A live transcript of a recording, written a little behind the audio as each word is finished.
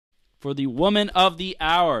for the Woman of the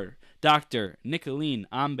Hour. Dr. Nicoline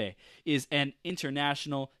Ambe is an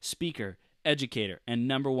international speaker, educator, and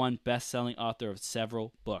 #1 best-selling author of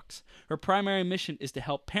several books. Her primary mission is to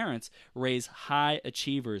help parents raise high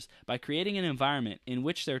achievers by creating an environment in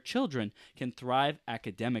which their children can thrive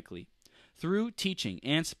academically. Through teaching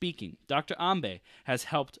and speaking, Dr. Ambe has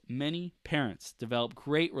helped many parents develop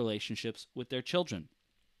great relationships with their children,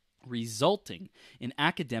 resulting in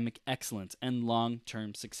academic excellence and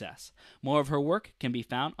long-term success. More of her work can be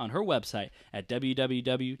found on her website at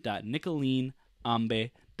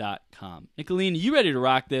www.nicolineambe.com. Nicoline, you ready to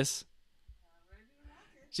rock this?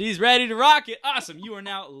 She's ready to rock it. Awesome. You are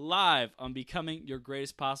now live on Becoming Your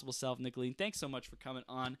Greatest Possible Self. Nicoline, thanks so much for coming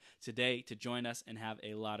on today to join us and have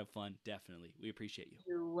a lot of fun. Definitely. We appreciate you.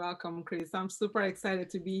 You're welcome, Chris. I'm super excited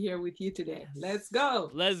to be here with you today. Let's go.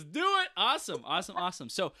 Let's do it. Awesome. Awesome. Awesome.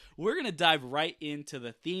 So we're going to dive right into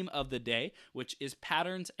the theme of the day, which is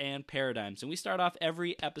patterns and paradigms. And we start off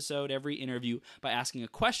every episode, every interview by asking a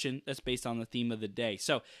question that's based on the theme of the day.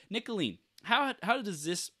 So, Nicoline, how does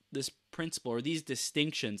this principle or these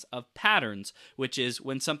distinctions of patterns, which is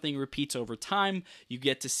when something repeats over time, you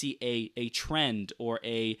get to see a trend or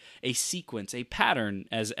a sequence, a pattern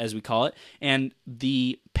as we call it, and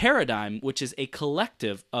the paradigm, which is a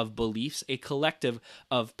collective of beliefs, a collective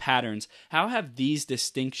of patterns. How have these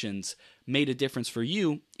distinctions made a difference for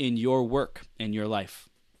you in your work and your life?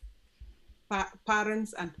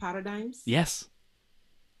 Patterns and paradigms? Yes.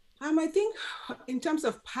 I think in terms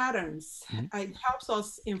of patterns, it helps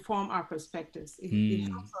us inform our perspectives. It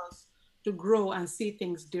helps us to grow and see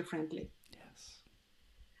things differently. Yes.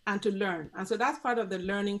 And to learn. And so that's part of the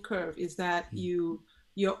learning curve, is that you're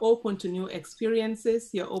open to new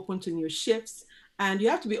experiences, you're open to new shifts, and you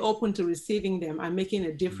have to be open to receiving them and making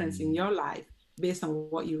a difference in your life based on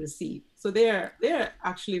what you receive. So they're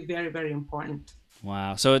actually very, very important.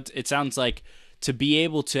 Wow. So it sounds like to be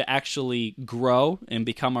able to actually grow and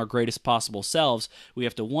become our greatest possible selves, we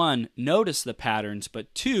have to, 1, notice the patterns,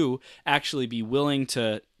 but 2, actually be willing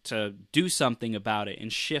to do something about it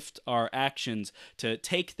and shift our actions to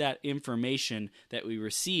take that information that we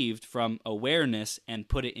received from awareness and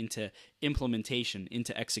put it into implementation,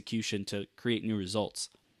 into execution to create new results.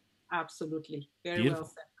 Absolutely. Very Beautiful. well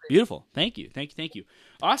said. Beautiful. Thank you.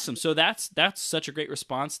 Awesome. So that's such a great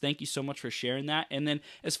response. Thank you so much for sharing that. And then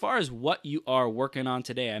as far as what you are working on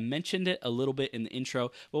today, I mentioned it a little bit in the intro,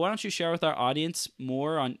 but why don't you share with our audience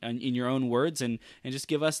more in your own words and just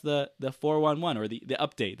give us the 411 or the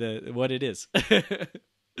update, what it is.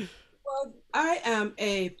 Well, I am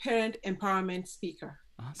a parent empowerment speaker.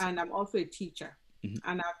 Awesome. And I'm also a teacher.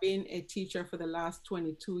 And I've been a teacher for the last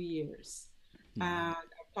 22 years. And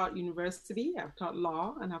I've taught university, I've taught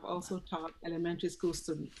law, and I've also taught elementary school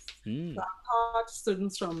students. So I've taught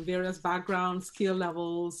students from various backgrounds, skill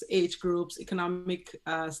levels, age groups, economic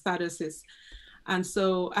statuses. And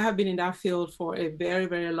so I have been in that field for a very,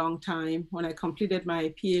 very long time. When I completed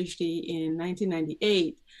my PhD in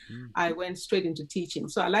 1998, I went straight into teaching.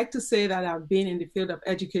 So I like to say that I've been in the field of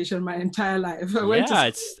education my entire life.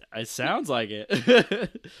 It sounds like it.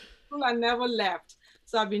 I never left.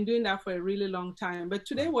 So I've been doing that for a really long time. But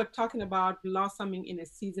today we're talking about blossoming in a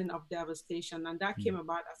season of devastation. And that came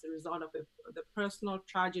about as a result of the personal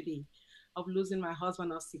tragedy of losing my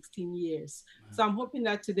husband of 16 years. So I'm hoping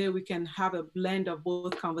that today we can have a blend of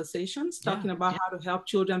both conversations, talking about how to help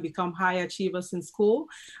children become high achievers in school,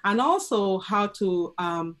 and also how to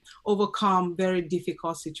overcome very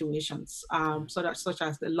difficult situations, such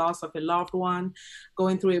as the loss of a loved one,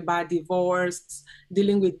 going through a bad divorce,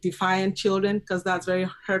 dealing with defiant children, because that's very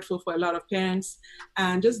hurtful for a lot of parents,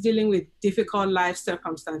 and just dealing with difficult life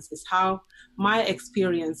circumstances, how my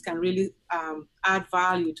experience can really add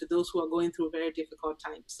value to those who are going through very difficult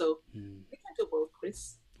times. So we can do both,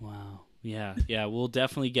 Chris. Wow. Yeah. We'll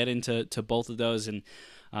definitely get into both of those. And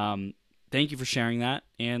thank you for sharing that.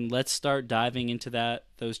 And let's start diving into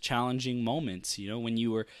those challenging moments. You know, when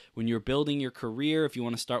you're building your career, if you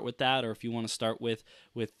want to start with that, or if you want to start with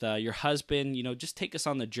your husband, you know, just take us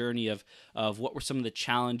on the journey of what were some of the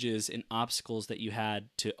challenges and obstacles that you had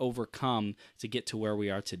to overcome to get to where we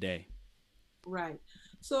are today. Right.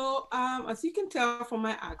 So as you can tell from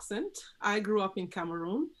my accent, I grew up in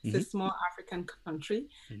Cameroon. It's a small African country.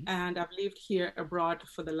 And I've lived here abroad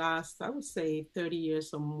for the last, I would say, 30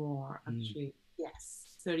 years or more, actually.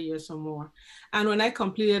 Yes, 30 years or more. And when I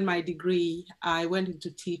completed my degree, I went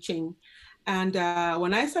into teaching. And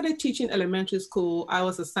when I started teaching elementary school, I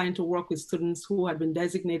was assigned to work with students who had been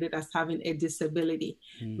designated as having a disability.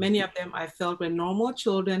 Many of them I felt were normal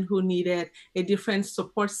children who needed a different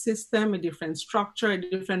support system, a different structure, a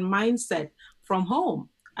different mindset from home.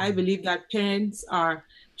 I believe that parents are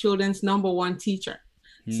children's number one teacher.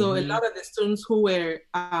 So a lot of the students who were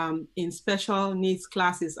in special needs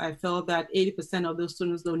classes, I felt that 80% of those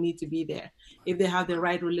students don't need to be there if they have the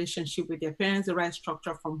right relationship with their parents, the right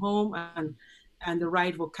structure from home, and the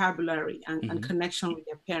right vocabulary and connection with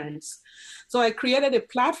their parents. So I created a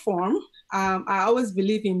platform. I always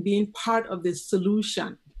believe in being part of the solution.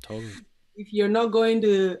 Totally. If you're not going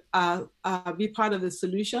to be part of the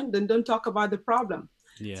solution, then don't talk about the problem.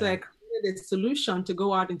 Yeah. So I created a solution to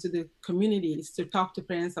go out into the communities to talk to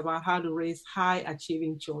parents about how to raise high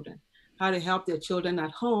achieving children, how to help their children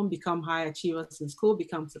at home become high achievers in school,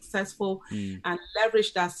 become successful, and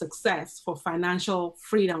leverage that success for financial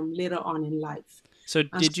freedom later on in life. So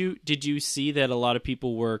did you see that a lot of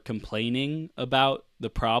people were complaining about the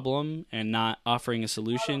problem and not offering a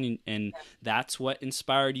solution, and that's what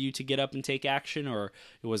inspired you to get up and take action, or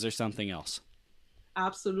was there something else?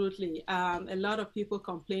 Absolutely. A lot of people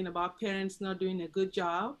complain about parents not doing a good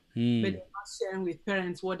job, but they're not sharing with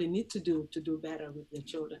parents what they need to do better with their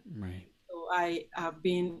children. Right. So I have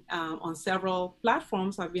been on several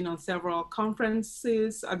platforms. I've been on several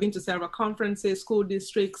conferences. I've been to several conferences, school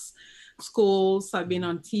districts, schools. I've been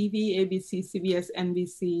on TV, ABC, CBS,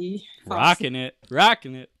 NBC. Rocking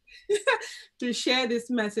it. To share this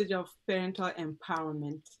message of parental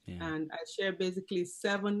empowerment. Yeah. And I share basically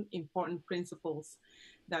 7 important principles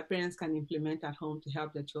that parents can implement at home to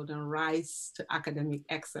help their children rise to academic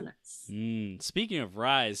excellence. Speaking of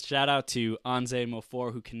rise, shout out to Anze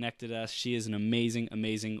Mofor, who connected us. She is an amazing,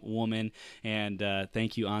 amazing woman. And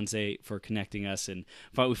thank you, Anze, for connecting us. And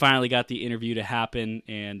we finally got the interview to happen.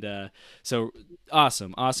 And so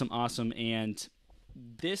awesome. And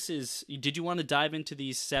did you want to dive into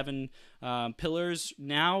these 7 pillars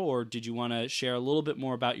now, or did you want to share a little bit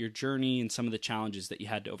more about your journey and some of the challenges that you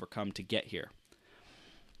had to overcome to get here?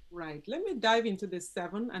 Right. Let me dive into the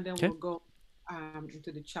 7, and then we'll go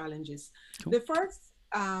into the challenges. Cool. The first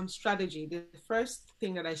strategy, the first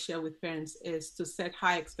thing that I share with parents is to set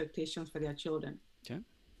high expectations for their children. Okay.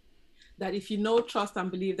 That if you know, trust,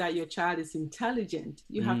 and believe that your child is intelligent,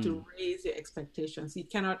 you have to raise your expectations. You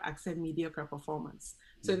cannot accept mediocre performance.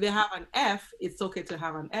 So if they have an F, it's okay to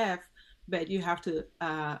have an F, but you have to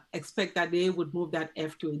expect that they would move that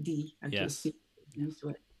F to a D and to a C,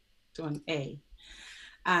 to an A.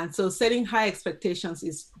 And so setting high expectations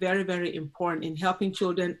is very, very important in helping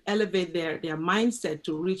children elevate their mindset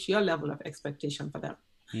to reach your level of expectation for them.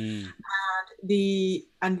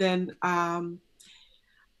 And then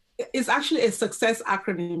it's actually a success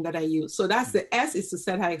acronym that I use. So that's the S is to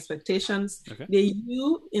set high expectations. Okay. The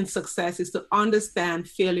U in success is to understand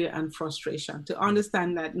failure and frustration, to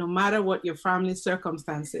understand that no matter what your family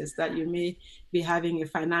circumstances, that you may be having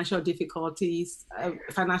financial difficulties,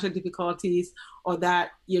 or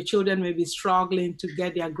that your children may be struggling to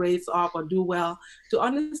get their grades up or do well, to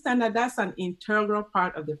understand that that's an integral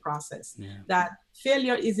part of the process. Yeah. That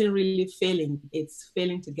failure isn't really failing, it's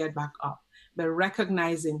failing to get back up. But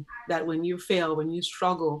recognizing that when you fail, when you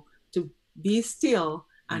struggle, to be still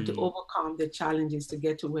and to overcome the challenges to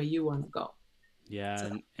get to where you want to go. Yeah,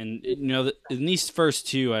 so, and you know, in these first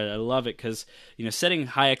 2, I love it because, you know, setting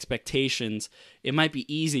high expectations, it might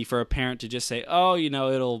be easy for a parent to just say, oh, you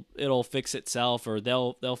know, it'll fix itself, or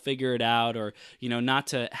they'll figure it out, or, you know, not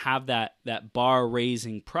to have that bar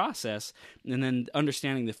raising process, and then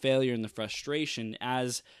understanding the failure and the frustration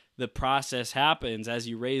as the process happens. As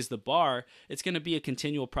you raise the bar, it's going to be a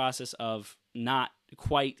continual process of not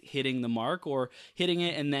quite hitting the mark, or hitting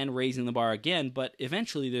it and then raising the bar again. But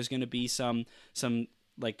eventually there's going to be some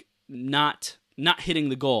like not hitting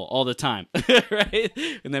the goal all the time, right?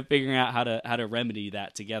 And then figuring out how to remedy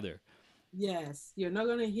that together. Yes, you're not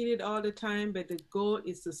going to hit it all the time, but the goal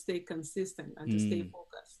is to stay consistent and to stay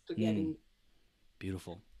focused to getting.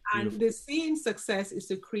 Beautiful. And the C in success is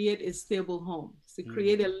to create a stable home, to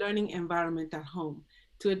create a learning environment at home,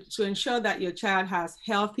 to ensure that your child has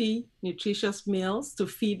healthy, nutritious meals to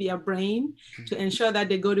feed their brain, to ensure that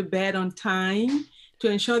they go to bed on time, to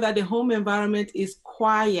ensure that the home environment is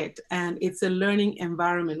quiet and it's a learning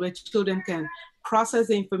environment where children can process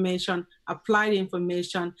the information, apply the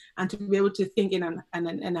information, and to be able to think in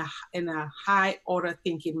a high order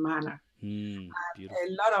thinking manner. A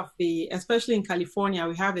lot of especially in California,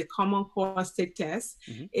 we have a common core state test.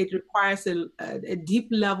 It requires a deep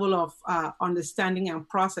level of understanding and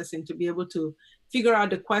processing to be able to figure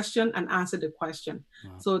out the question and answer the question.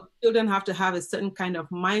 Wow. So children have to have a certain kind of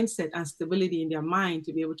mindset and stability in their mind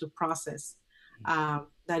to be able to process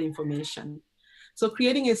that information. So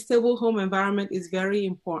creating a stable home environment is very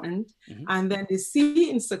important. And then the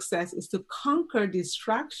C in success is to conquer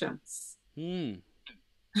distractions.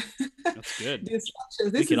 That's good.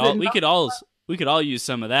 Distractions. We could all We could all use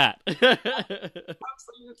some of that.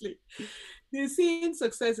 Absolutely. The seeing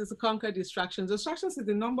success is to conquer distractions. Distractions is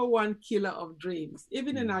the number one killer of dreams,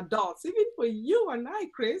 even in adults, even for you and I,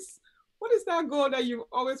 Chris. What is that goal that you've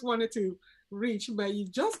always wanted to reach, but you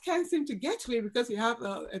just can't seem to get to it because you have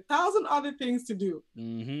a thousand other things to do?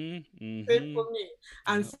 Same for me,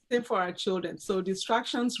 and same for our children. So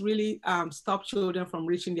distractions really stop children from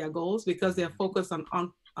reaching their goals because they're focused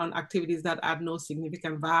on activities that add no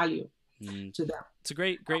significant value to them. It's a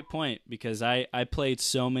great point, because I played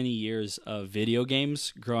so many years of video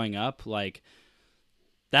games growing up, like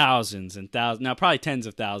thousands and thousands, now probably tens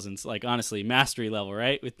of thousands, like honestly, mastery level,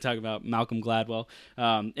 right? We talk about Malcolm Gladwell.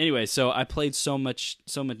 Anyway, so I played so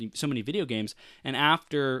many video games, and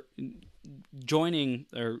after joining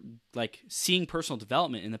or like seeing personal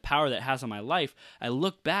development and the power that has on my life, I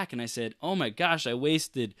looked back and I said, oh my gosh, I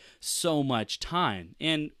wasted so much time.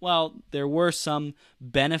 And while there were some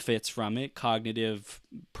benefits from it, cognitive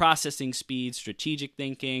processing speed, strategic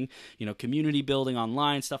thinking, community building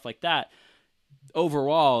online, stuff like that,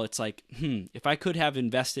 overall, it's like, if I could have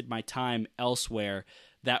invested my time elsewhere,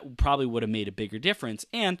 that probably would have made a bigger difference.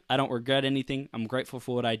 And I don't regret anything. I'm grateful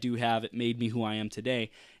for what I do have. It made me who I am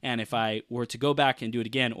today. And if I were to go back and do it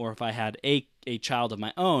again, or if I had a child of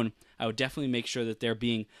my own, I would definitely make sure that they're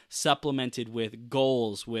being supplemented with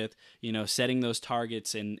goals, with, setting those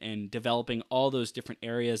targets and developing all those different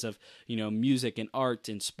areas of, music and art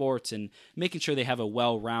and sports, and making sure they have a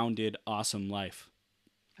well-rounded, awesome life.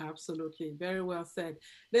 Absolutely. Very well said.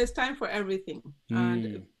 There's time for everything.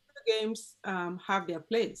 And games have their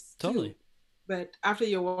place. Totally. Too. But after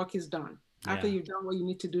your work is done, after you've done what you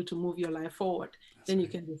need to do to move your life forward, then you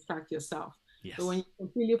can distract yourself. Yes. But when you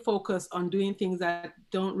completely focus on doing things that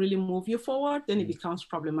don't really move you forward, then it becomes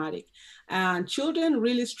problematic. And children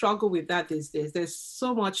really struggle with that these days. There's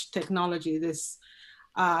so much technology.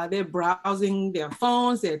 They're browsing their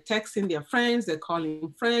phones, they're texting their friends, they're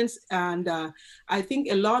calling friends. And I think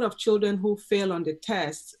a lot of children who fail on the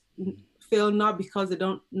test fail not because they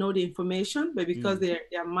don't know the information, but because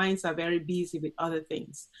their minds are very busy with other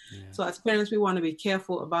things. So as parents, we want to be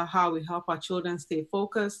careful about how we help our children stay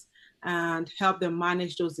focused and help them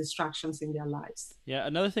manage those distractions in their lives. Yeah,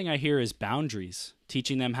 another thing I hear is boundaries,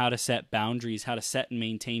 teaching them how to set boundaries, how to set and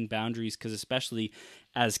maintain boundaries, because especially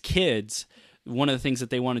as kids, one of the things that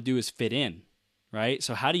they want to do is fit in, right?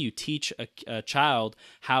 So how do you teach a child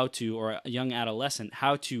how to, or a young adolescent,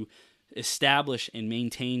 how to establish and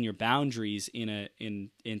maintain your boundaries in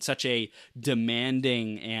such a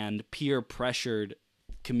demanding and peer pressured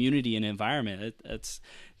community and environment? It's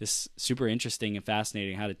just super interesting and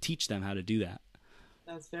fascinating how to teach them how to do that.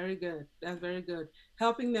 That's very good. That's very good.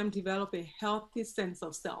 Helping them develop a healthy sense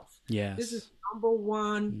of self. Yes. This is number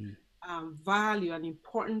one value, an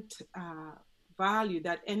important value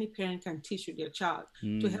that any parent can teach with their child,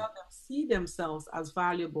 to help them see themselves as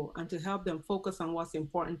valuable and to help them focus on what's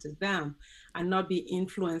important to them and not be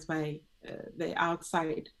influenced by the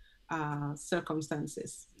outside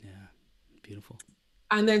circumstances. Yeah, beautiful.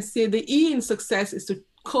 And then see, the E in success is to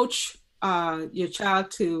coach your child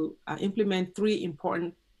to implement 3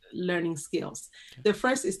 important learning skills. Okay. The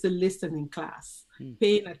first is to listen in class,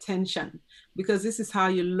 paying attention, because this is how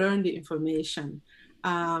you learn the information.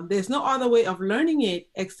 There's no other way of learning it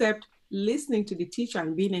except listening to the teacher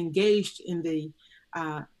and being engaged in the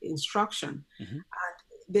instruction.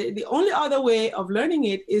 And the only other way of learning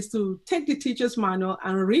it is to take the teacher's manual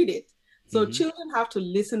and read it. So children have to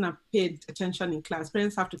listen and pay attention in class.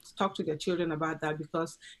 Parents have to talk to their children about that,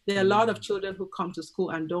 because there are a lot of children who come to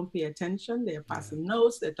school and don't pay attention. They're passing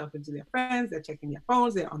notes, they're talking to their friends, they're checking their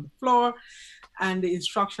phones, they're on the floor, and the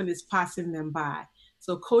instruction is passing them by.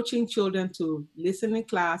 So coaching children to listen in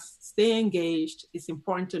class, stay engaged, is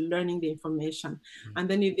important to learning the information. And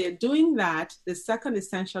then if they're doing that, the second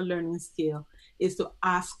essential learning skill is to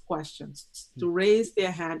ask questions, to raise their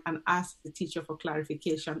hand and ask the teacher for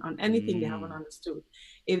clarification on anything they haven't understood,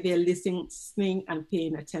 if they're listening and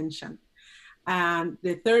paying attention. And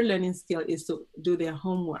the third learning skill is to do their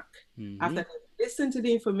homework. After they've listened to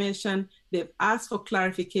the information, they've asked for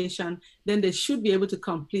clarification, then they should be able to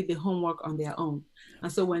complete the homework on their own.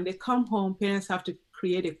 And so when they come home, parents have to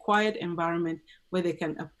create a quiet environment where they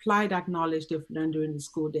can apply that knowledge they've learned during the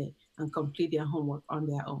school day and complete their homework on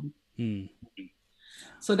their own.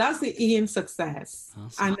 So that's the E in success.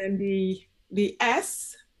 Awesome. And then the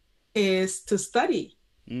S is to study.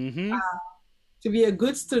 To be a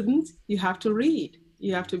good student, you have to read.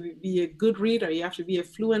 You have to be a good reader. You have to be a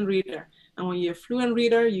fluent reader. And when you're a fluent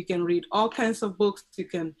reader, you can read all kinds of books. You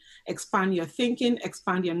can expand your thinking,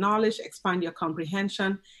 expand your knowledge, expand your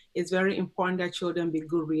comprehension. it's very important that children be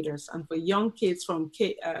good readers. And for young kids from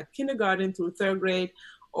kindergarten through third grade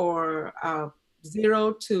or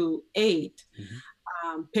 0 to 8,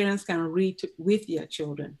 parents can read with their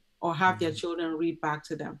children or have their children read back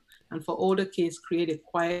to them. And for older kids, create a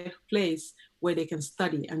quiet place where they can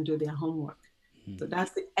study and do their homework. So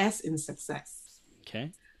that's the S in success.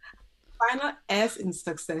 Okay. Final S in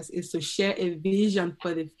success is to share a vision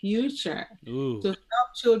for the future. Ooh. To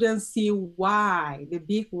help children see why, the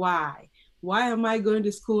big why. Why am I going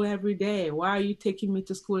to school every day? Why are you taking me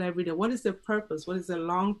to school every day? What is the purpose? What is the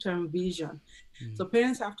long-term vision? So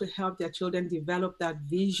parents have to help their children develop that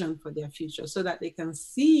vision for their future so that they can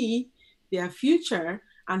see their future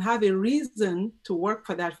and have a reason to work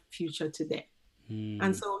for that future today.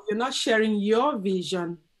 And so you're not sharing your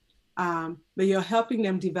vision, but you're helping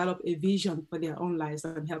them develop a vision for their own lives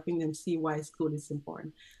and helping them see why school is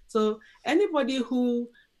important. So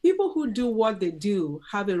people who do what they do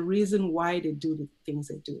have a reason why they do the things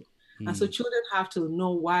they do. And so children have to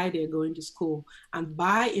know why they're going to school and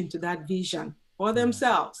buy into that vision for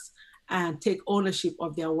themselves and take ownership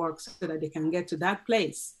of their work so that they can get to that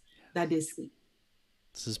place that they see.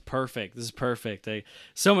 This is perfect.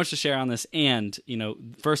 So much to share on this. And,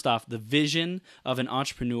 first off, the vision of an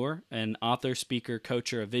entrepreneur, an author, speaker,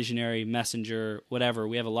 coacher, a visionary, messenger, whatever.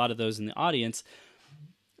 We have a lot of those in the audience.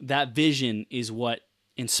 That vision is what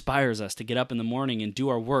inspires us to get up in the morning and do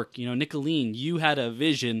our work. Nicoline, you had a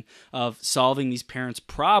vision of solving these parents'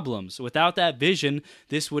 problems. Without that vision,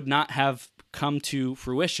 this would not have come to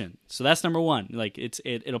fruition. So that's number one. Like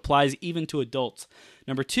it applies even to adults.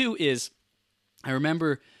 Number two is, I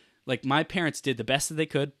remember my parents did the best that they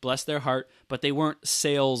could, bless their heart, but they weren't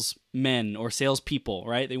salesmen or salespeople,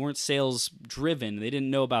 right? They weren't sales driven. They didn't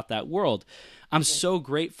know about that world. I'm so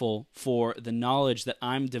grateful for the knowledge that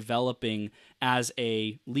I'm developing as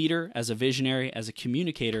a leader, as a visionary, as a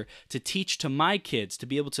communicator, to teach to my kids, to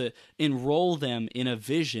be able to enroll them in a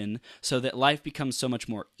vision so that life becomes so much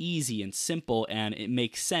more easy and simple and it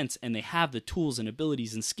makes sense and they have the tools and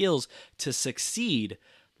abilities and skills to succeed,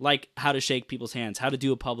 like how to shake people's hands, how to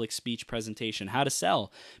do a public speech presentation, how to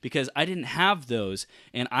sell, because I didn't have those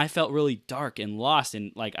and I felt really dark and lost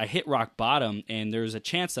and I hit rock bottom, and there was a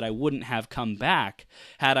chance that I wouldn't have come back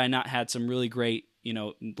had I not had some really great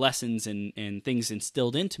lessons and things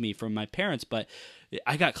instilled into me from my parents. But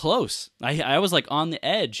I got close. I was on the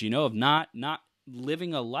edge, of not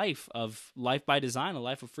living a life by design, a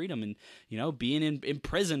life of freedom, and being in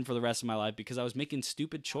prison for the rest of my life because I was making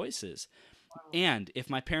stupid choices. And if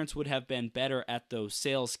my parents would have been better at those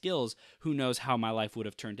sales skills, who knows how my life would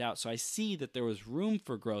have turned out. So I see that there was room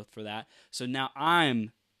for growth for that. So now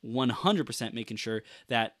I'm 100% making sure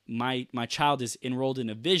that my child is enrolled in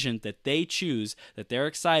a vision that they choose, that they're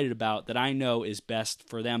excited about, that I know is best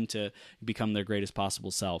for them to become their greatest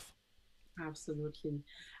possible self. Absolutely.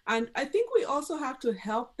 And I think we also have to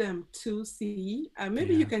help them to see,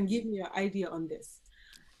 maybe you can give me your idea on this.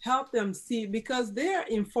 Help them see, because they're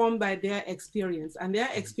informed by their experience and their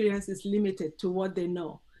experience is limited to what they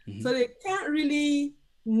know. So they can't really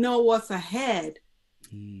know what's ahead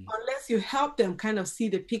unless you help them kind of see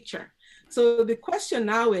the picture. So the question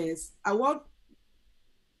now is, how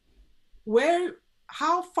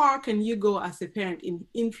far can you go as a parent in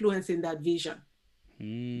influencing that vision?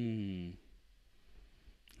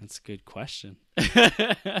 That's a good question. You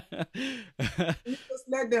just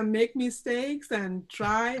let them make mistakes and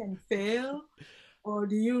try and fail? Or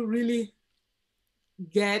do you really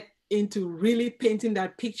get into really painting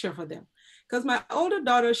that picture for them? Because my older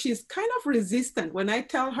daughter, she's kind of resistant. When I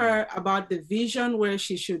tell her about the vision where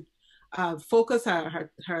she should focus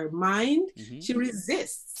her mind, she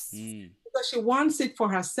resists because she wants it for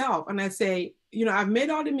herself. And I say, I've made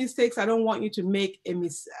all the mistakes. I don't want you to make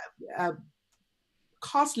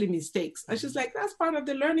costly mistakes. And she's like, that's part of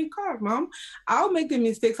the learning curve, Mom. I'll make the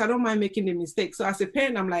mistakes. I don't mind making the mistakes. So as a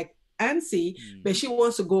parent, I'm like antsy, but she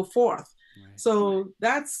wants to go forth. Right. So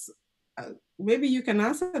that's maybe you can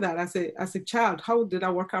answer that as a child. How did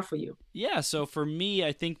that work out for you? Yeah, so for me,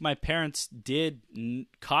 I think my parents did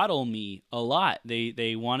coddle me a lot.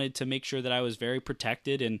 They wanted to make sure that I was very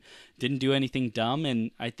protected and didn't do anything dumb.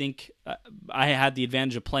 And I think I had the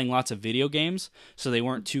advantage of playing lots of video games, so they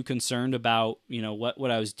weren't too concerned about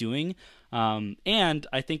what I was doing. And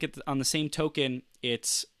I think on the same token,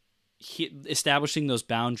 it's establishing those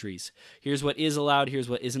boundaries. Here's what is allowed. Here's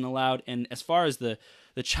what isn't allowed. And as far as the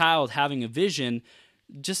child having a vision,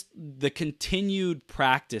 just the continued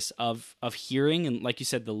practice of hearing and, like you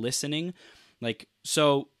said, the listening.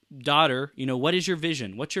 So daughter, what is your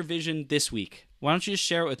vision? What's your vision this week? Why don't you just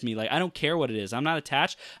share it with me? I don't care what it is. I'm not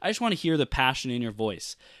attached. I just want to hear the passion in your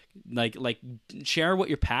voice. Like share what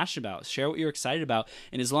you're passionate about, share what you're excited about.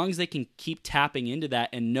 And as long as they can keep tapping into that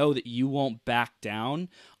and know that you won't back down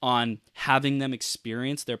on having them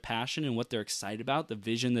experience their passion and what they're excited about, the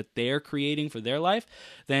vision that they're creating for their life,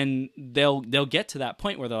 then they'll get to that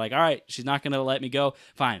point where they're like, all right, she's not going to let me go.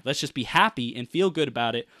 Fine, let's just be happy and feel good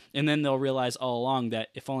about it. And then they'll realize all along that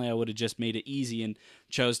if only I would have just made it easy and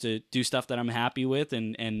chose to do stuff that I'm happy with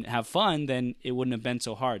and have fun, then it wouldn't have been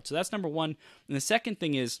so hard. So that's number one. And the second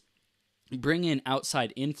thing is bring in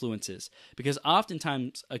outside influences, because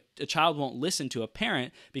oftentimes a child won't listen to a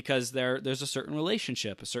parent because there's a certain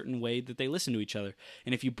relationship, a certain way that they listen to each other.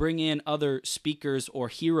 And if you bring in other speakers or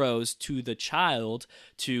heroes to the child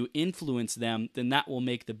to influence them, then that will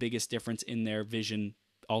make the biggest difference in their vision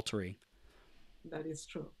altering. That is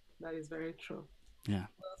true. That is very true. Yeah.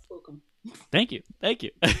 Well spoken. Thank you.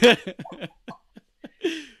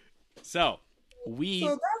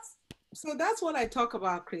 So that's what I talk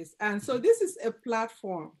about, Chris. And so this is a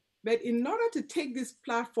platform, but in order to take this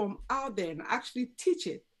platform out there and actually teach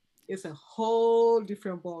it, it's a whole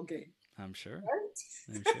different ballgame. I'm sure.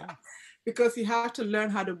 Right? I'm sure. Because you have to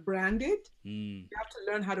learn how to brand it, you have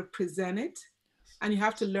to learn how to present it, and you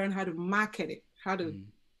have to learn how to market it, how to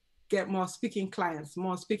get more speaking clients,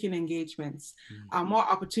 more speaking engagements, more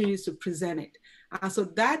opportunities to present it. And so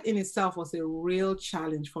that in itself was a real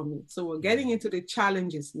challenge for me. So we're getting into the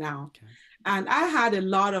challenges now. Okay. And I had a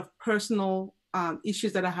lot of personal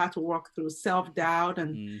issues that I had to work through, self-doubt.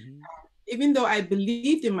 And even though I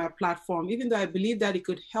believed in my platform, even though I believed that it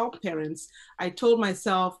could help parents, I told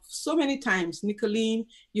myself so many times, Nicoline,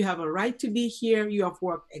 you have a right to be here. You have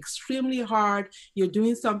worked extremely hard. You're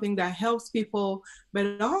doing something that helps people.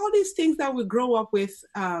 But all these things that we grow up with,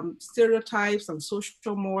 stereotypes and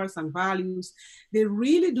social mores and values, they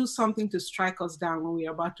really do something to strike us down when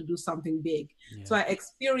we're about to do something big. Yeah. So I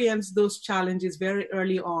experienced those challenges very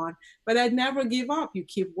early on, but I never give up. You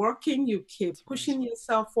keep working, you keep pushing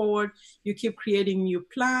yourself forward, you keep creating new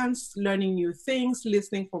plans, learning new things,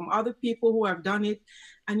 listening from other people who have done it,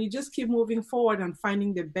 and you just keep moving forward and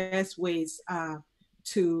finding the best ways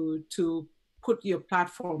to put your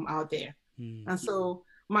platform out there. And so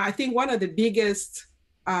I think one of the biggest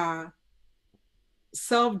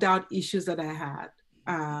self-doubt issues that I had,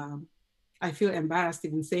 I feel embarrassed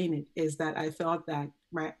even saying it, is that I felt that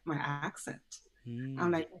my accent.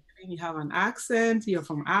 I'm like, you have an accent, you're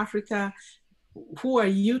from Africa. Who are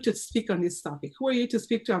you to speak on this topic? Who are you to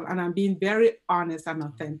speak to? And I'm being very honest and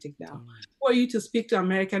authentic now. Who are you to speak to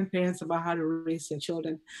American parents about how to raise their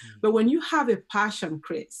children? But when you have a passion,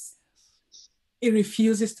 Chris, it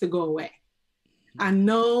refuses to go away. And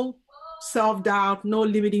no self-doubt, no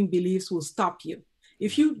limiting beliefs will stop you.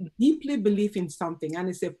 If you deeply believe in something and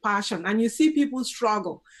it's a passion, and you see people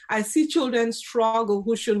struggle, I see children struggle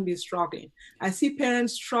who shouldn't be struggling. I see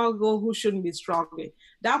parents struggle who shouldn't be struggling.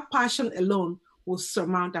 That passion alone will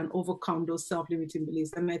surmount and overcome those self-limiting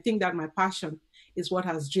beliefs. And I think that my passion is what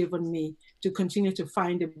has driven me to continue to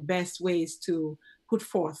find the best ways to put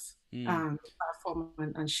forth platform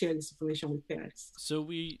and share this information with parents. So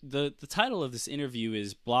the title of this interview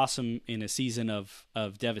is Blossom in a Season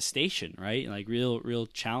of Devastation, right? Like real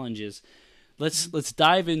challenges. Let's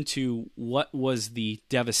dive into what was the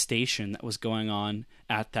devastation that was going on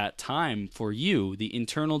at that time for you, the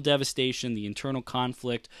internal devastation, the internal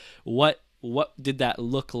conflict. What did that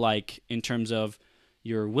look like in terms of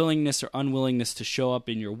your willingness or unwillingness to show up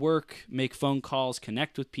in your work, make phone calls,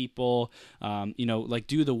 connect with people, like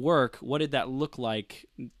do the work? What did that look like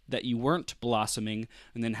that you weren't blossoming?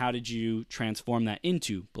 And then how did you transform that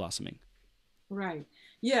into blossoming? Right.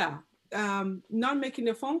 Yeah. Not making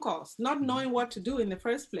the phone calls, not knowing what to do in the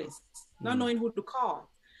first place, not knowing who to call,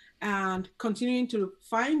 and continuing to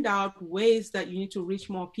find out ways that you need to reach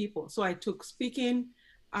more people. So I took speaking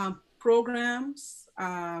programs.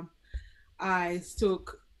 I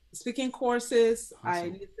took speaking courses. Awesome. I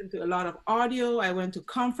listened to a lot of audio. I went to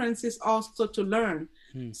conferences also to learn.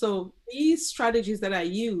 So these strategies that I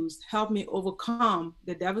used helped me overcome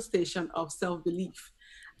the devastation of self-belief.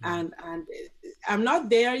 And I'm not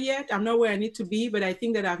there yet. I'm not where I need to be, but I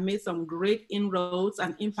think that I've made some great inroads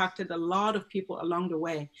and impacted a lot of people along the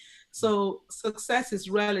way. So success is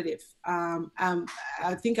relative.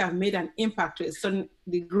 I think I've made an impact to a certain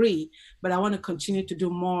degree, but I want to continue to do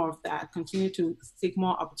more of that, continue to seek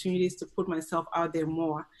more opportunities to put myself out there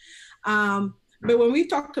more. But when we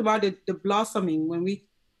talked about the blossoming, when we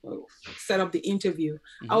set up the interview,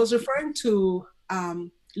 I was referring to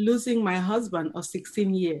losing my husband of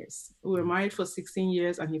 16 years. We were married for 16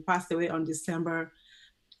 years, and he passed away on December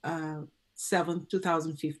 7th,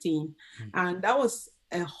 2015. And that was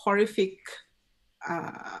a horrific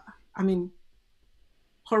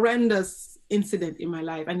horrendous incident in my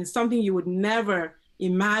life. And it's something you would never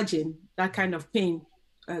imagine, that kind of pain,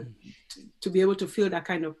 to be able to feel that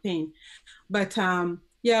kind of pain. But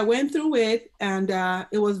yeah, I went through it, and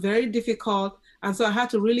it was very difficult. And so I had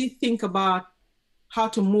to really think about how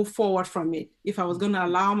to move forward from it. If I was going to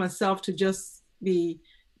allow myself to just be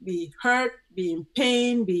hurt, be in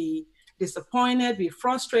pain, be disappointed, be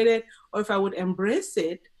frustrated, or if I would embrace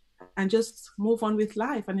it and just move on with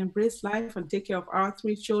life and embrace life and take care of our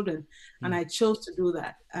 3 children. And I chose to do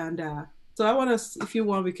that. And so I want to, if you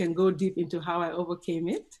want, we can go deep into how I overcame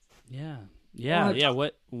it. Yeah.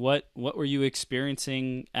 What were you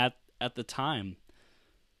experiencing at the time?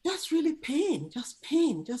 Just really pain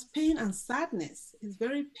and sadness. It's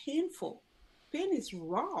very painful. Pain is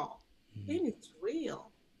raw. Pain is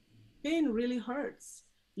real. Pain really hurts.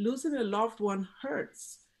 Losing a loved one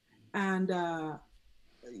hurts. And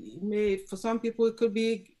for some people, it could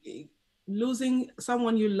be losing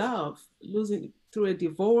someone you love, losing through a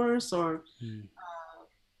divorce, or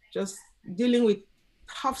just dealing with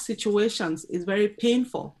tough situations is very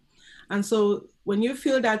painful. And so when you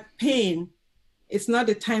feel that pain, it's not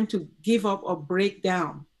the time to give up or break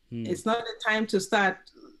down. It's not the time to start,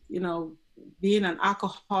 being an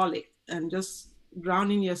alcoholic and just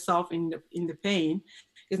drowning yourself in the pain.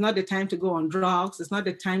 It's not the time to go on drugs. It's not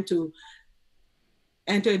the time to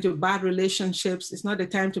enter into bad relationships. It's not the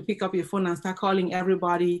time to pick up your phone and start calling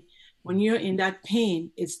everybody. When you're in that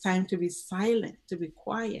pain, it's time to be silent, to be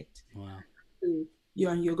quiet. Wow.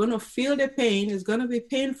 You're going to feel the pain. It's going to be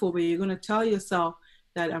painful, but you're going to tell yourself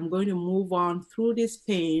that I'm going to move on through this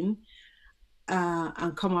pain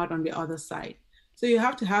and come out on the other side. So you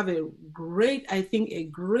have to have a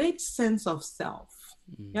great sense of self.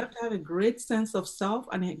 You have to have a great sense of self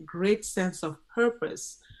and a great sense of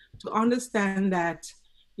purpose to understand that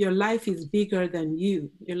your life is bigger than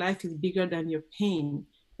you. Your life is bigger than your pain,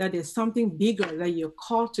 that there's something bigger that you're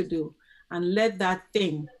called to do, and let that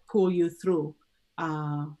thing pull you through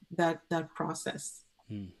that process.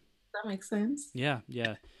 Does that make sense? Yeah.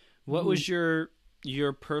 What was your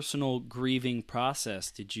personal grieving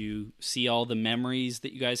process? Did you see all the memories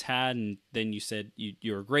that you guys had, and then you said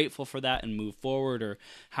you were grateful for that and move forward, or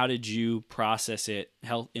how did you process it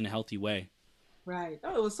in a healthy way? Right.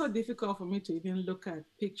 Oh, it was so difficult for me to even look at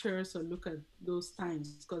pictures or look at those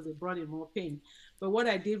times because they brought in more pain. But what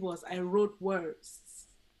I did was I wrote words.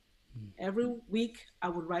 Every week I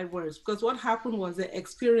would write words, because what happened was the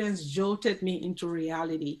experience jolted me into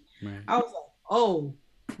reality. Right. I was like, oh,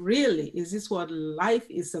 really? Is this what life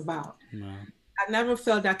is about? Wow. I never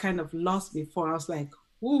felt that kind of loss before. I was like,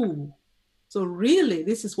 ooh, so really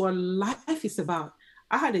this is what life is about.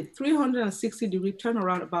 I had a 360-degree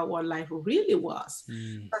turnaround about what life really was. So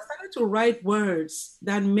I started to write words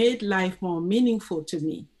that made life more meaningful to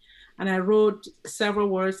me. And I wrote several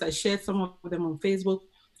words. I shared some of them on Facebook.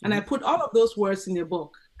 And I put all of those words in the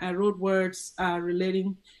book. I wrote words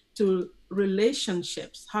relating to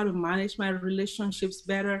relationships, how to manage my relationships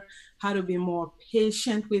better, how to be more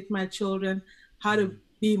patient with my children, how to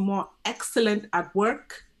be more excellent at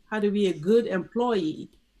work, how to be a good employee,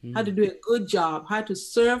 how to do a good job, how to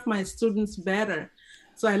serve my students better.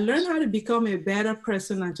 So I learned how to become a better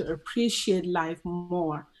person and to appreciate life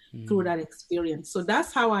more through that experience. So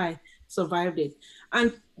that's how I survived it.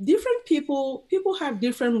 And different people have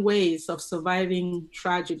different ways of surviving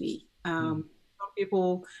tragedy. Some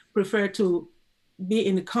people prefer to be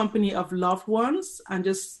in the company of loved ones and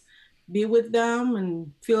just be with them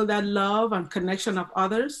and feel that love and connection of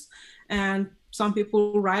others. And some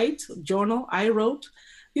people write, journal. I wrote.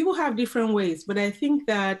 People have different ways, but I think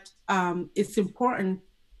that it's important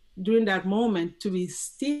during that moment to be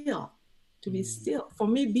still, For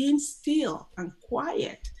me, being still and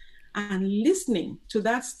quiet and listening to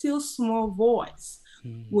that still small voice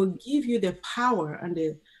will give you the power and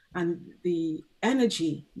the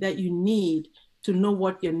energy that you need to know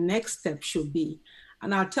what your next step should be.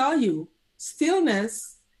 And I'll tell you,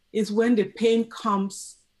 stillness is when the pain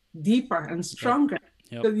comes deeper and stronger.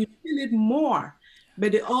 Yep. So you feel it more,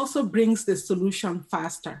 but it also brings the solution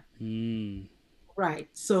faster. Right.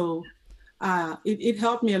 So it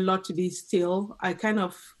helped me a lot to be still. I kind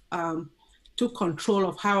of took control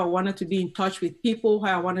of how I wanted to be in touch with people,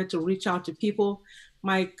 how I wanted to reach out to people.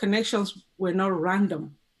 My connections were not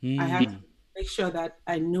random. I had to make sure that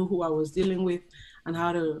I knew who I was dealing with and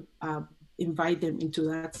how to invite them into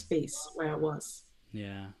that space where I was.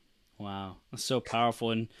 Yeah. Wow. That's so powerful.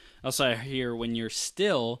 And also I hear when you're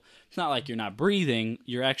still, it's not like you're not breathing.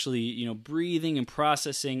 You're actually, breathing and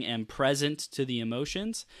processing and present to the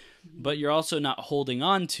emotions, but you're also not holding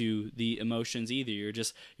on to the emotions either.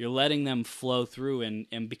 You're letting them flow through.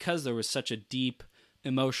 And because there was such a deep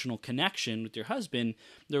emotional connection with your husband,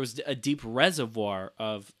 there was a deep reservoir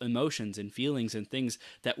of emotions and feelings and things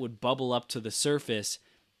that would bubble up to the surface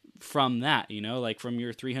from that, like from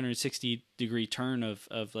your 360-degree turn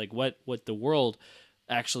of like what the world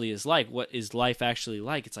actually is like, what is life actually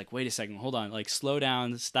like. It's like, wait a second, hold on, like slow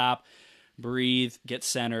down, stop, breathe, get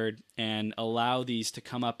centered, and allow these to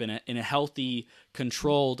come up in a healthy,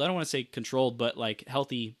 controlled, I don't want to say controlled, but like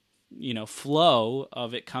healthy, flow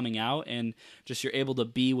of it coming out, and just you're able to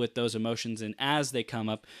be with those emotions. And as they come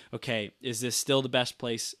up, okay, is this still the best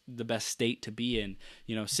place, the best state to be in,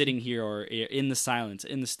 sitting here or in the silence,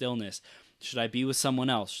 in the stillness? Should I be with someone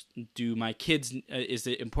else? Do my kids, is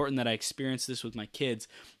it important that I experience this with my kids?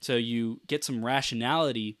 So you get some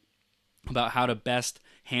rationality about how to best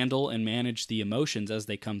handle and manage the emotions as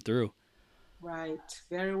they come through. Right.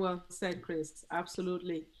 Very well said, Chris.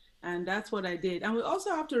 Absolutely. And that's what I did. And we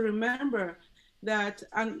also have to remember that,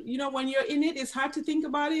 and when you're in it, it's hard to think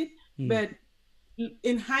about it, but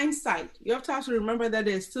in hindsight, you have to remember that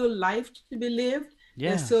there's still life to be lived. Yeah.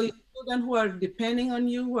 There's still children who are depending on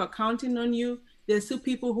you, who are counting on you. There's still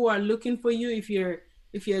people who are looking for you. If you're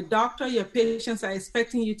a doctor, your patients are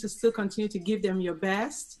expecting you to still continue to give them your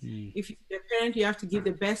best. If you're a parent, you have to give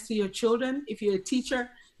the best to your children. If you're a teacher,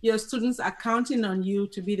 your students are counting on you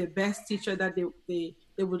to be the best teacher that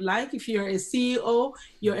they would like. If you're a CEO,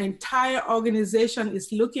 your entire organization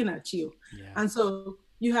is looking at you. Yeah. And so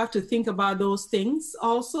you have to think about those things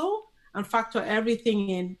also and factor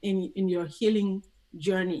everything in your healing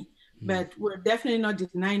journey. But we're definitely not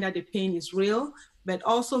denying that the pain is real, but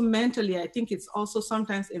also mentally, I think it's also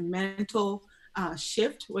sometimes a mental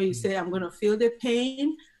shift where you say, I'm going to feel the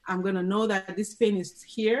pain. I'm going to know that this pain is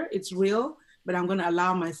here. It's real, but I'm going to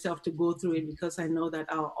allow myself to go through it because I know that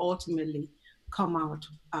I'll ultimately come out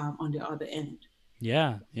on the other end.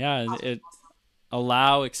 Yeah.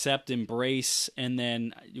 Allow, accept, embrace, and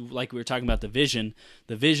then like we were talking about the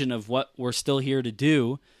vision of what we're still here to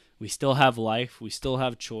do. We still have life. We still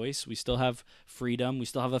have choice. We still have freedom. We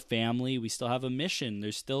still have a family. We still have a mission.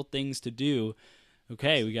 There's still things to do.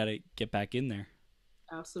 Okay, we got to get back in there.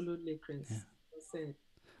 Absolutely, Chris. Yeah. That's it.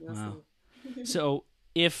 Wow. So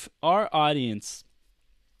if our audience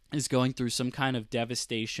is going through some kind of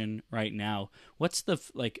devastation right now, what's the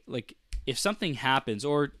like if something happens,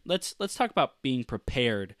 or let's talk about being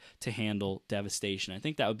prepared to handle devastation. I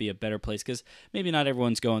think that would be a better place, because maybe not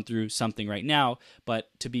everyone's going through something right now,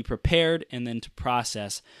 but to be prepared and then to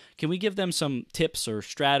process. Can we give them some tips or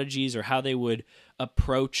strategies or how they would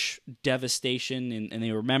approach devastation and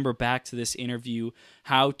they remember back to this interview,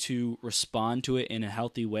 how to respond to it in a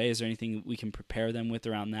healthy way? Is there anything we can prepare them with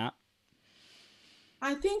around that?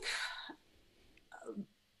 I think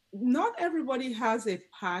not everybody has a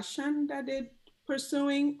passion that they're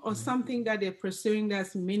pursuing or something that they're pursuing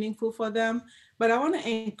that's meaningful for them. But I want to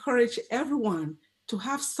encourage everyone to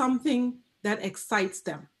have something that excites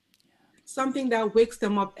them, something that wakes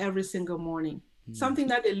them up every single morning, something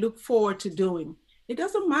that they look forward to doing. It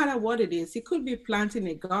doesn't matter what it is. It could be planting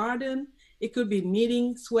a garden. It could be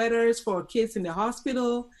knitting sweaters for kids in the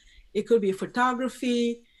hospital. It could be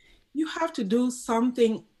photography. You have to do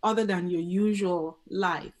something other than your usual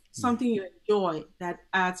life, something you enjoy that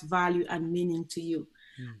adds value and meaning to you.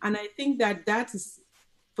 And I think that is,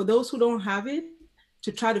 for those who don't have it,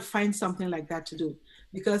 to try to find something like that to do,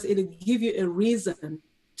 because it'll give you a reason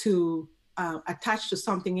to attach to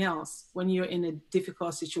something else when you're in a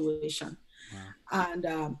difficult situation. Wow.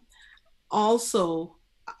 And also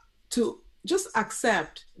to just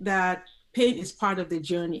accept that pain is part of the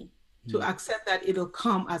journey, to accept that it'll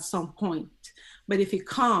come at some point. But if it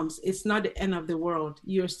comes, it's not the end of the world.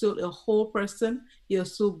 You're still a whole person. You're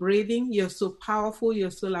still breathing. You're still powerful. You're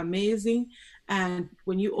still amazing. And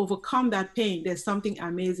when you overcome that pain, there's something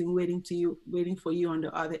amazing waiting for you on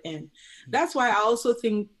the other end. That's why I also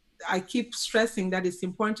think I keep stressing that it's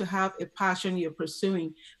important to have a passion you're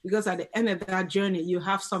pursuing, because at the end of that journey, you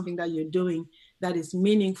have something that you're doing that is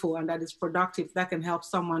meaningful and that is productive, that can help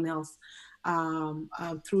someone else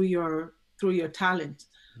through your talent.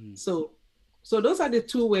 So those are the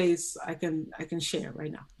two ways I can share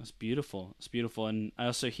right now. That's beautiful. It's beautiful. And I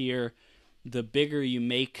also hear the bigger you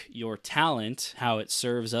make your talent, how it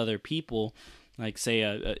serves other people. Like say,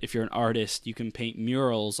 if you're an artist, you can paint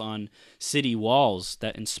murals on city walls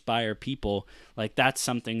that inspire people. Like that's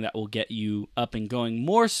something that will get you up and going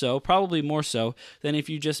probably more so than if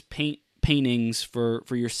you just paint paintings for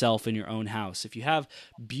yourself in your own house. If you have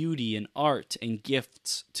beauty and art and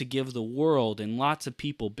gifts to give the world and lots of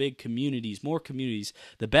people, big communities, more communities,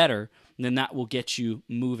 the better, then that will get you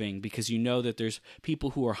moving, because you know that there's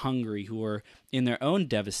people who are hungry, who are in their own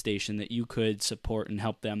devastation, that you could support and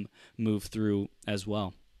help them move through as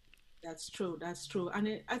well. That's true. That's true.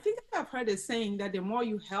 And I think I've heard a saying that the more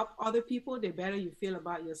you help other people, the better you feel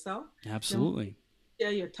about yourself. The more Absolutely. you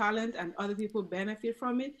share your talent and other people benefit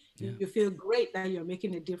from it, Yeah. you feel great that you're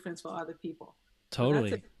making a difference for other people. So that's an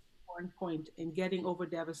Totally. important point in getting over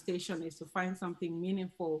devastation, is to find something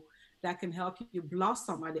meaningful that can help you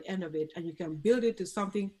blossom at the end of it, and you can build it to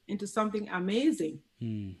something into something amazing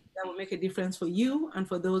Hmm. that will make a difference for you and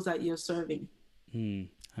for those that you're serving. Hmm.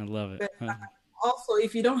 I love it. But also,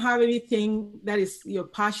 if you don't have anything that is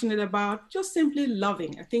you're passionate about, just simply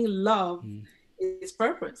loving. I think love Hmm. is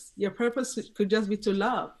purpose. Your purpose could just be to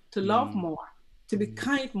love Hmm. more, to be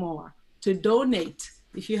kind more, to donate.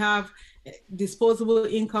 If you have disposable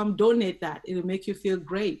income, donate that. It'll make you feel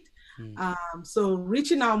great. Hmm. So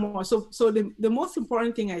reaching out more. So the most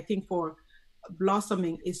important thing I think for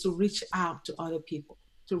blossoming is to reach out to other people,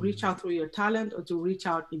 to reach out through your talent, or to reach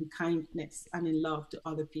out in kindness and in love to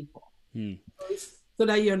other people. Hmm. So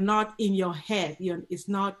that you're not in your head. You're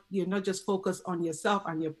not just focused on yourself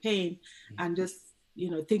and your pain and just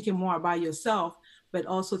thinking more about yourself, but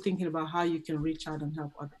also thinking about how you can reach out and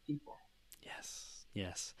help other people. Yes.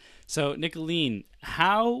 Yes. So, Nicoline,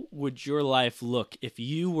 how would your life look if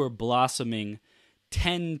you were blossoming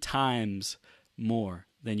 10 times more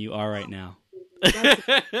than you are right now? That's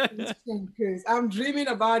interesting, because I'm dreaming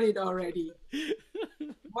about it already.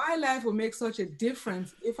 My life will make such a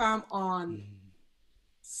difference if I'm on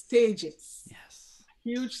stages, Yes.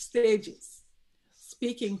 huge stages,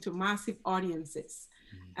 speaking to massive audiences.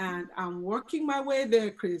 And I'm working my way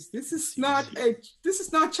there, Chris. This is not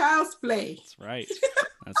child's play. That's right.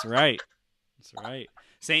 That's right. That's right.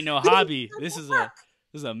 This ain't no hobby. This is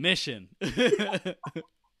a mission.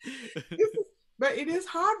 But it is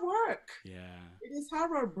hard work. Yeah. It is hard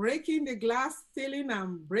work. Breaking the glass ceiling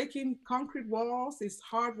and breaking concrete walls is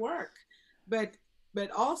hard work. But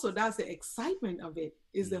also that's the excitement of it,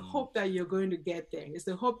 is the hope that you're going to get there. It's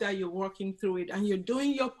the hope that you're working through it and you're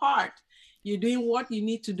doing your part. You're doing what you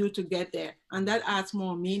need to do to get there. And that adds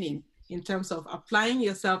more meaning in terms of applying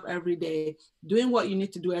yourself every day, doing what you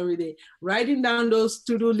need to do every day, writing down those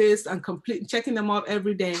to-do lists and checking them off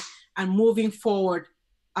every day, and moving forward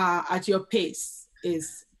at your pace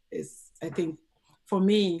is I think, for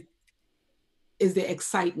me, is the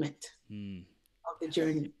excitement of the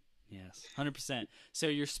journey. Yes, 100%. So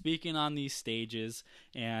you're speaking on these stages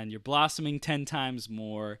and you're blossoming 10 times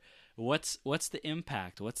more. What's the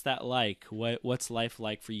impact? What's that like? What's life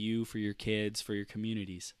like for you, for your kids, for your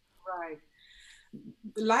communities? Right.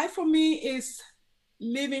 Life for me is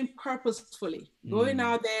living purposefully, going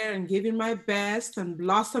out there and giving my best and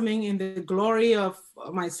blossoming in the glory of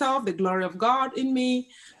myself, the glory of God in me,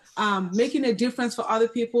 making a difference for other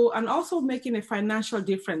people, and also making a financial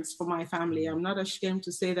difference for my family. I'm not ashamed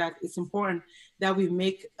to say that it's important that we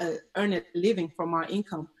earn a living from our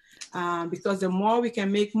income, because the more we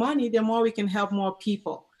can make money, the more we can help more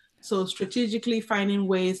people. So strategically finding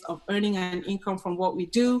ways of earning an income from what we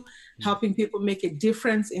do, helping people make a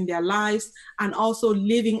difference in their lives, and also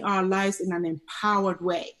living our lives in an empowered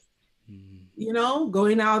way.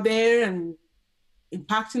 Going out there and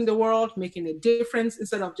impacting the world, making a difference,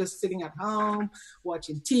 instead of just sitting at home,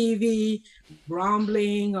 watching TV,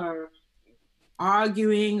 grumbling or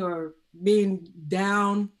arguing or being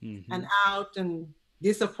down and out and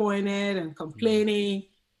disappointed and complaining.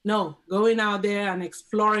 No, going out there and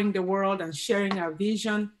exploring the world and sharing our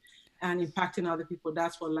vision and impacting other people.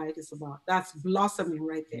 That's what life is about. That's blossoming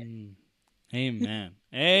right there. Amen.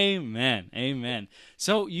 Amen. Amen.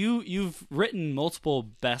 So you've written multiple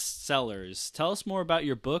bestsellers. Tell us more about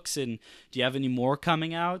your books, and do you have any more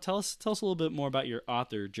coming out? Tell us a little bit more about your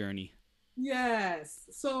author journey. Yes.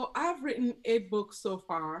 So I've written 8 books so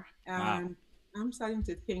far, and Wow. I'm starting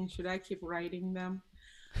to think, should I keep writing them?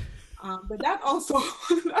 But that also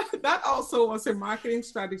was a marketing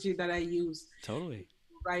strategy that I used. Totally.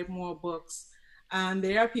 To write more books. And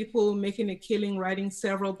there are people making a killing writing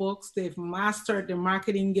several books. They've mastered the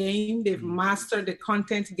marketing game. They've mastered the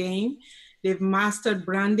content game. They've mastered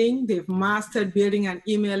branding. They've mastered building an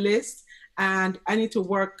email list. And I need to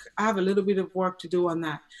work. I have a little bit of work to do on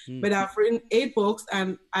that. But I've written 8 books,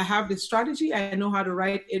 and I have the strategy. I know how to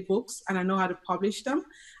write 8 books, and I know how to publish them.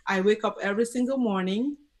 I wake up every single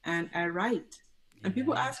morning and I write. And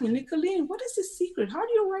people ask me, Nicoline, what is the secret? How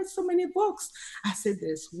do you write so many books? I said,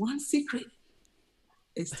 there's one secret.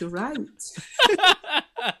 It's to write.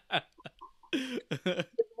 The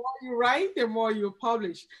more you write, the more you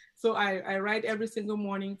publish. So I write every single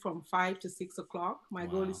morning from 5 to 6 o'clock. My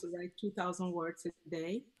goal Wow. is to write 2,000 words a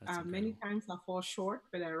day. That's Many incredible. times I fall short,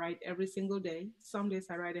 but I write every single day. Some days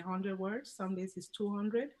I write 100 words, some days it's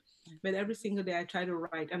 200, but every single day I try to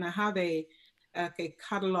write. And I have a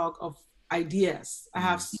catalog of ideas. I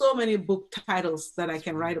have Mm. so many book titles that I That's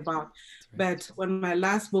can right. write about. That's right. But when my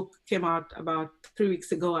last book came out about 3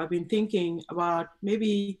 weeks ago, I've been thinking about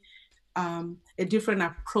maybe a different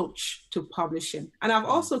approach to publishing. And I've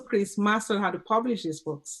Mm. also, Chris, mastered how to publish these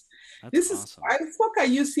books. That's awesome. I spoke at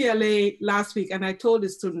UCLA last week and I told the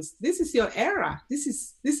students, this is your era. This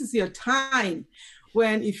is your time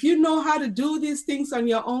when if you know how to do these things on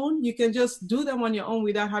your own, you can just do them on your own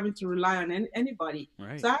without having to rely on anybody.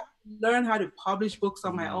 Right. So I learned how to publish books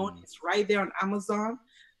on my own. Mm. It's right there on Amazon.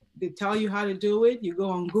 They tell you how to do it. You go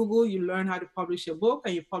on Google, you learn how to publish a book,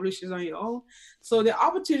 and you publish it on your own. So the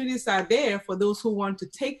opportunities are there for those who want to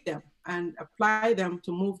take them and apply them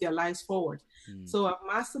to move their lives forward. Mm. So I've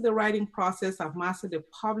mastered the writing process, I've mastered the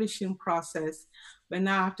publishing process, but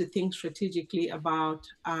now I have to think strategically about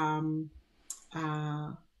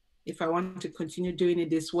uh, if I want to continue doing it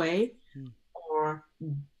this way Mm. or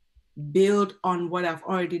build on what I've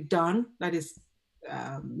already done. That is,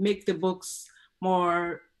 make the books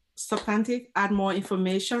more substantive, add more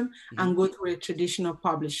information, Mm-hmm. and go through a traditional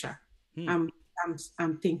publisher. Hmm.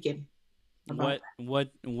 I'm thinking about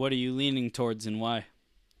What are you leaning towards and why?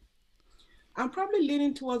 I'm probably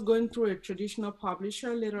leaning towards going through a traditional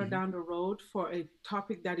publisher later Mm-hmm. down the road for a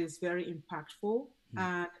topic that is very impactful. Mm.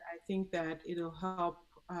 And I think that it'll help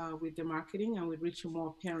with the marketing and with reaching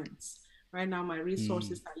more parents. Right now, my Mm.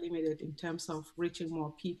 resources are limited in terms of reaching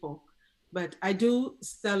more people. But I do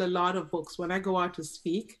sell a lot of books. When I go out to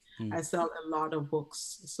speak, Mm. I sell a lot of books.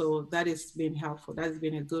 So that has been helpful. That has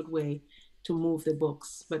been a good way to move the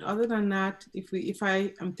books. But other than that, if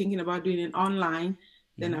I am thinking about doing it online,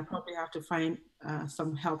 then Mm-hmm. I probably have to find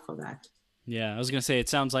some help for that. Yeah, I was going to say, it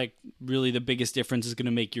sounds like really the biggest difference is going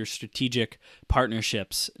to make your strategic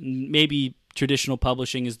partnerships. Maybe traditional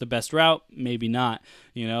publishing is the best route, maybe not.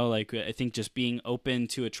 You know, like I think just being open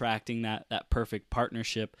to attracting that perfect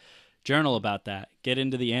partnership. Journal about that. Get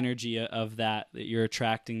into the energy of that you're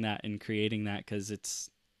attracting that and creating that, because it's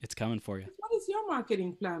coming for you. What is your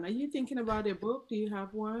marketing plan? Are you thinking about a book? Do you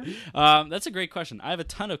have one? That's a great question. I have a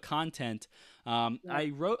ton of content.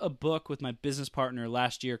 I wrote a book with my business partner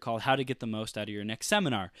last year called How to Get the Most Out of Your Next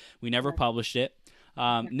Seminar. We never published it.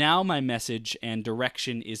 Now my message and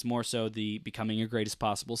direction is more so the becoming your greatest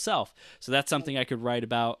possible self. So that's something I could write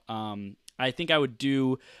about. I think I would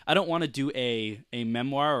do. I don't want to do a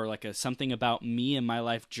memoir or like something about me and my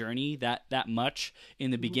life journey that much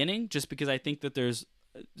in the beginning, just because I think that there's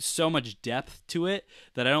so much depth to it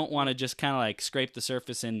that I don't want to just kind of like scrape the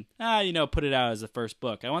surface and put it out as the first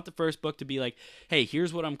book. I want the first book to be like, hey,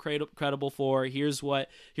 here's what I'm credible for. Here's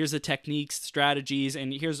the techniques, strategies,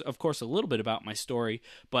 and here's of course a little bit about my story.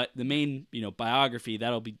 But the main biography,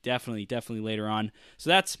 that'll be definitely later on. So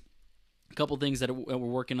that's a couple things that we're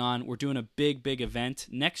working on. We're doing a big event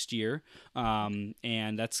next year, and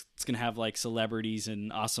it's going to have like celebrities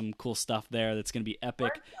and awesome cool stuff there. That's going to be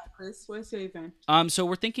epic. Where's your event? So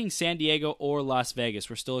we're thinking San Diego or Las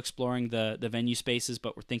Vegas. We're still exploring the venue spaces,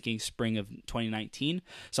 but we're thinking spring of 2019.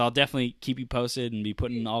 So I'll definitely keep you posted and be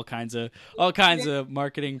putting all kinds of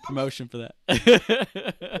marketing promotion for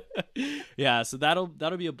that. Yeah, so that'll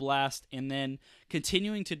be a blast. And then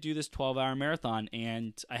continuing to do this 12-hour marathon.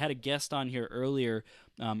 And I had a guest on here earlier,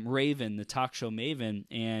 Raven, the talk show maven,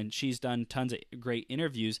 and she's done tons of great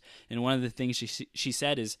interviews. And one of the things she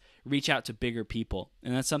said is reach out to bigger people.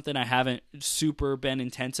 And that's something I haven't super been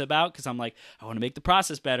intense about, because I'm like, I want to make the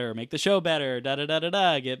process better, make the show better,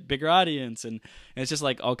 get bigger audience. And it's just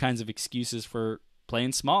like all kinds of excuses for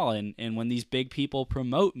playing small. And when these big people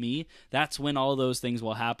promote me, that's when all those things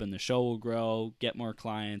will happen. The show will grow, get more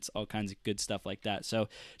clients, all kinds of good stuff like that. So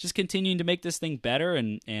just continuing to make this thing better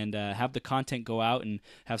and have the content go out and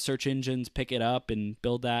have search engines pick it up and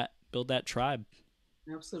build that tribe.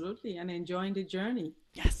 Absolutely. And enjoying the journey.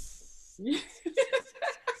 Yes. Yes.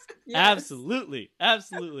 Absolutely.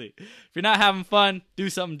 If you're not having fun, do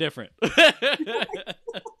something different.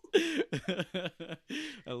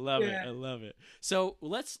 I love it. So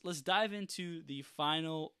let's dive into the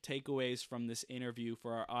final takeaways from this interview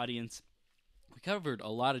for our audience. We covered a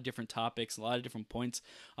lot of different topics, a lot of different points.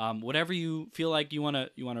 Whatever you feel like you want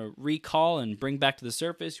to recall and bring back to the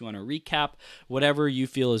surface, you want to recap, whatever you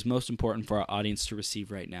feel is most important for our audience to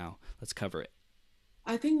receive right now. Let's cover it.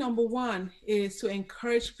 I think number one is to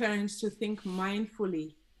encourage parents to think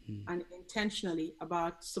mindfully and intentionally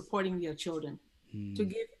about supporting their children. To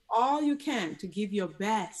give all you can, to give your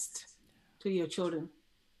best to your children.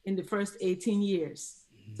 in the first 18 years.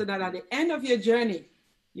 So that at the end of your journey,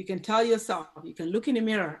 you can tell yourself, you can look in the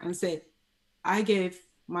mirror and say, I gave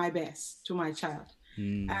my best to my child.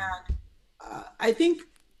 And I think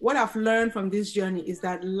what I've learned from this journey is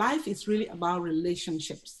that life is really about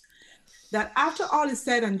relationships. That after all is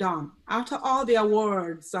said and done, after all the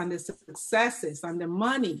awards and the successes and the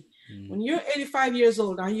money, when you're 85 years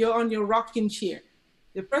old and you're on your rocking chair,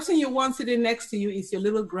 the person you want sitting next to you is your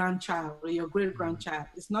little grandchild or your great grandchild.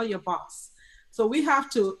 It's not your boss. So we have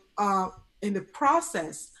to, in the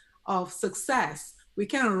process of success, we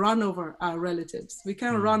can't run over our relatives. We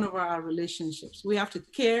can't run over our relationships. We have to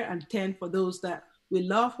care and tend for those that we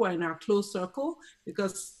love who are in our close circle,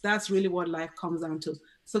 because that's really what life comes down to.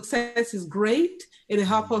 Success is great. It'll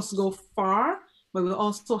help us go far, but we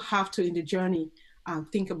also have to, in the journey,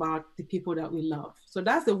 think about the people that we love. So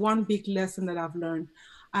that's the one big lesson that I've learned.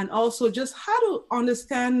 And also just how to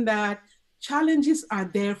understand that challenges are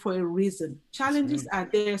there for a reason. Challenges are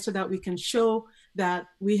there so that we can show that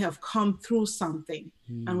we have come through something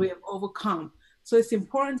and we have overcome. So it's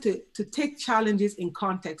important to take challenges in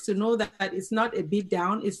context, to know that it's not a beat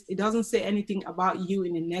down. It doesn't say anything about you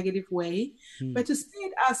in a negative way, but to see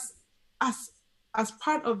it as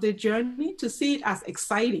part of the journey, to see it as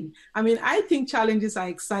exciting. I mean, I think challenges are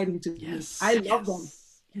exciting to me. I love them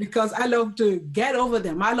because I love to get over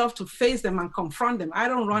them. I love to face them and confront them. I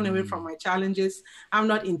don't run away from my challenges. I'm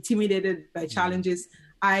not intimidated by challenges.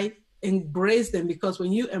 I embrace them, because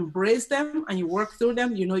when you embrace them and you work through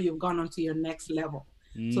them, you know you've gone on to your next level.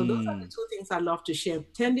 So those are the two things I love to share: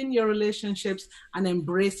 tending your relationships and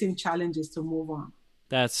embracing challenges to move on.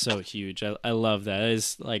 That's so huge. I love that. It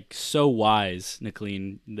is like so wise,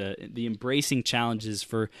 Nicoline, the embracing challenges.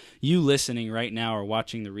 For you listening right now or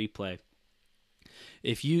watching the replay,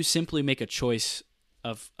 if you simply make a choice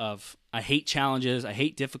of I hate challenges, I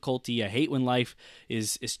hate difficulty, I hate when life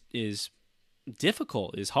is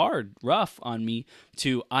difficult, is hard, rough on me,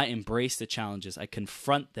 to I embrace the challenges, I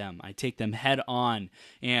confront them, I take them head on,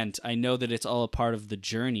 and I know that it's all a part of the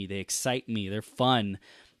journey. They excite me, they're fun.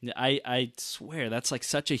 I swear that's like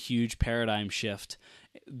such a huge paradigm shift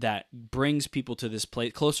that brings people to this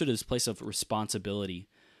place, closer to this place of responsibility.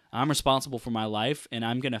 I'm responsible for my life, and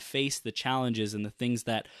I'm going to face the challenges and the things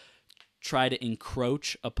that try to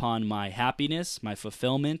encroach upon my happiness, my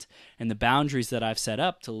fulfillment, and the boundaries that I've set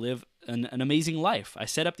up to live an amazing life. I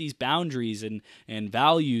set up these boundaries and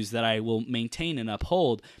values that I will maintain and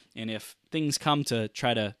uphold. And if things come to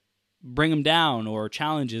try to bring them down, or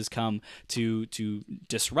challenges come to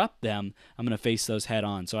disrupt them, I'm going to face those head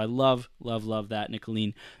on. So I love that,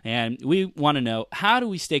 Nicoline. And we want to know, how do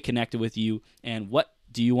we stay connected with you, and what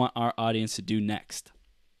do you want our audience to do next?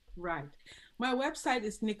 Right. My website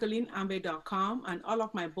is nicolineambe.com, and all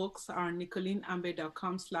of my books are on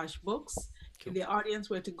nicolineambe.com/books. If the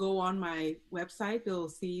audience were to go on my website, they'll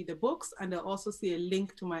see the books, and they'll also see a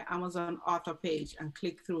link to my Amazon author page and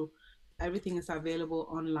click through. Everything is available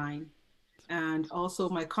online. And also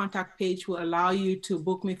my contact page will allow you to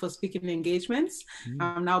book me for speaking engagements.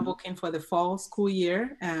 I'm now booking for the fall school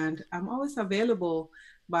year, and I'm always available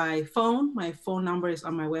by phone. My phone number is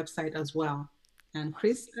on my website as well. And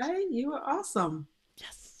Chris, you are awesome.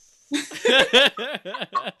 Yes.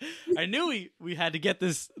 I knew we had to get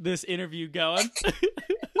this interview going.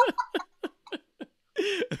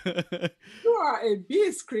 You are a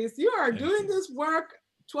beast, Chris. You are doing this work,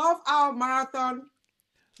 12-hour marathon.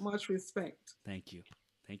 Much respect. Thank you.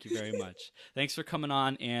 Thank you very much. Thanks for coming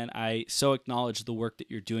on, and I so acknowledge the work that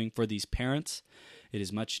you're doing for these parents. It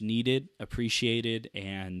is much needed, appreciated,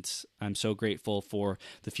 and I'm so grateful for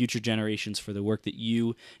the future generations, for the work that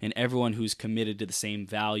you and everyone who's committed to the same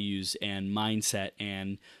values and mindset,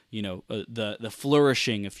 and the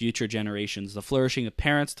flourishing of future generations, the flourishing of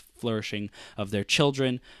parents, the flourishing of their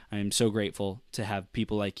children. I'm so grateful to have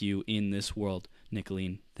people like you in this world,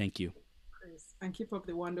 Nicoline. Thank you. Chris, and keep up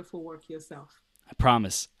the wonderful work yourself. I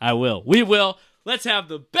promise I will. We will. Let's have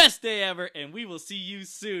the best day ever, and we will see you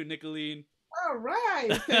soon, Nicoline. All right.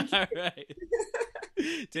 All right.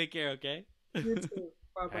 Take care, okay? You too.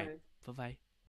 Bye-bye. Right. Bye-bye.